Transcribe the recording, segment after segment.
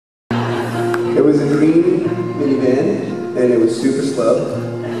It was a green minivan, and it was super slow.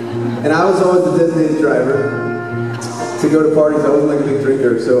 And I was always the designated driver to go to parties. I wasn't like a big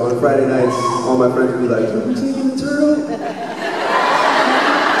drinker, so on Friday nights, all my friends would be like, "Are we taking the turtle?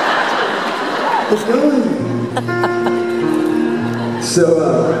 Let's go." So,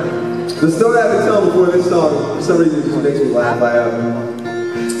 the story I've been telling before this song, for some reason, it just makes me laugh.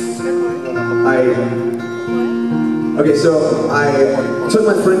 Okay, so I took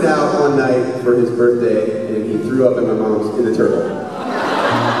my friend out one night for his birthday, and he threw up in the turtle.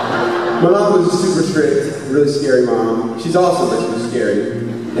 My mom was super strict, really scary mom. She's awesome, but she was scary.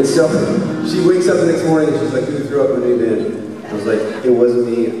 And so she wakes up the next morning and she's like, "Who threw up in the minivan?" I was like, "It wasn't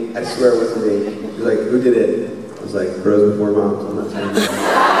me. I swear it wasn't me." She's like, "Who did it?" I was like, "Bros before moms. I'm not telling you."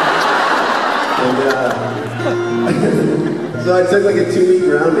 And so I took like a 2-week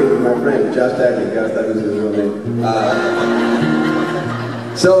grounding with my friend, Josh Dagney. God, that was his real name.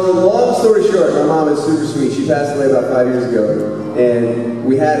 So long story short, my mom is super sweet. She passed away about 5 years ago. And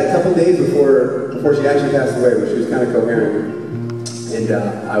we had a couple days before she actually passed away, where she was kind of coherent. And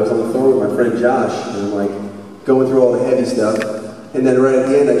I was on the phone with my friend Josh, and I'm like going through all the heavy stuff. And then right at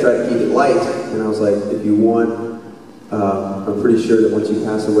the end, I tried to keep it light. And I was like, "If you want, I'm pretty sure that once you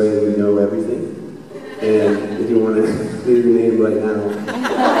pass away, you know everything. And if you want to clear your name right now,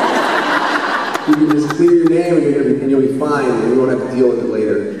 you can just clear your name and you'll be fine, and you won't have to deal with it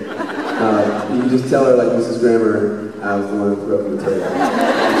later. You can just tell her, like Mrs. Grammer, I was the one who threw up in the turtle.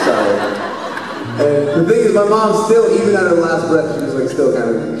 I'm sorry." And the thing is, my mom still, even at her last breath, she was like still kind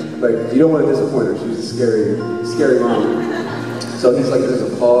of like, you don't want to disappoint her. She was a scary, scary mom. So he's like, there's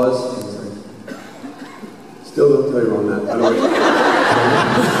a pause. He's like, "Still don't tell your mom that. I don't know."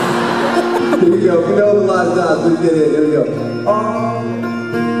 Here we go. We know the last time. We did it. Here we go.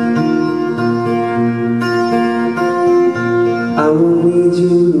 I won't need you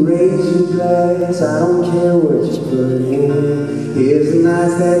to raise your glass. I don't care what you put in. Here's the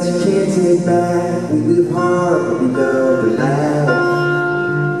nights that you can't take back. We live hard, but we love to laugh.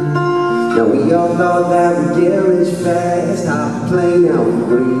 Now we all thought that we'd get rich fast. Hop a plane out with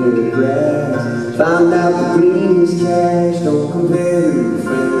green in the grass. Found out the green is cash. Don't compare to your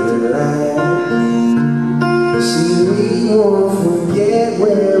friends that laugh. See, we won't forget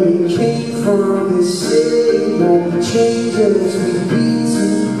where we came from. This city won't change us. We beat to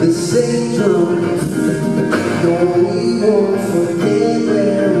the same drum. No, we won't forget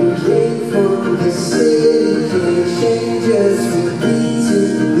where we came from. This city can't change us. We beat to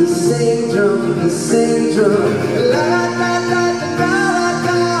the same drum, the same drum. La la la la la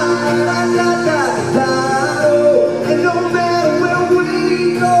la la la la la. Oh, and no matter where we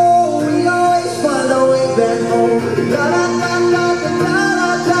go, we always find our way back home. La la la la la la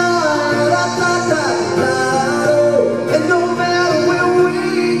la la la la. Oh, and no matter where we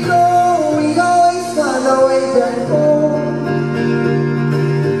go, we always find our way back home.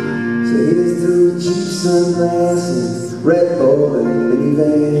 So here's to cheap sunglasses, Red Bull and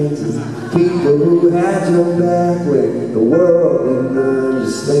minivans, people who had your back when the world didn't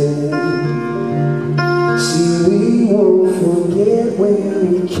understand. See, we won't forget where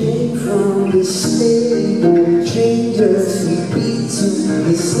we came from. This city won't change us. We beat to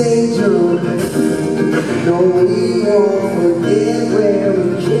the same drum. No, we won't forget where we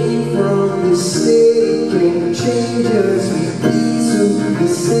came from. This city can't change us. We beat to the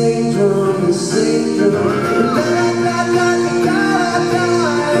same drum, the same drum. La la la la la la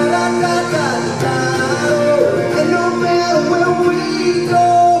la la la la. And no matter where we go,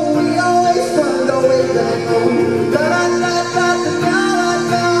 we always find our way back home. La la la la la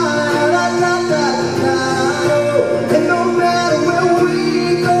la la la la la. And no matter where we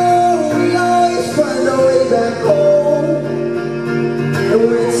go, we always find our way back home. And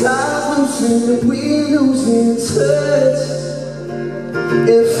when time's losing, we're losing touch.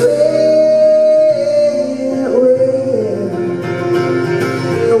 And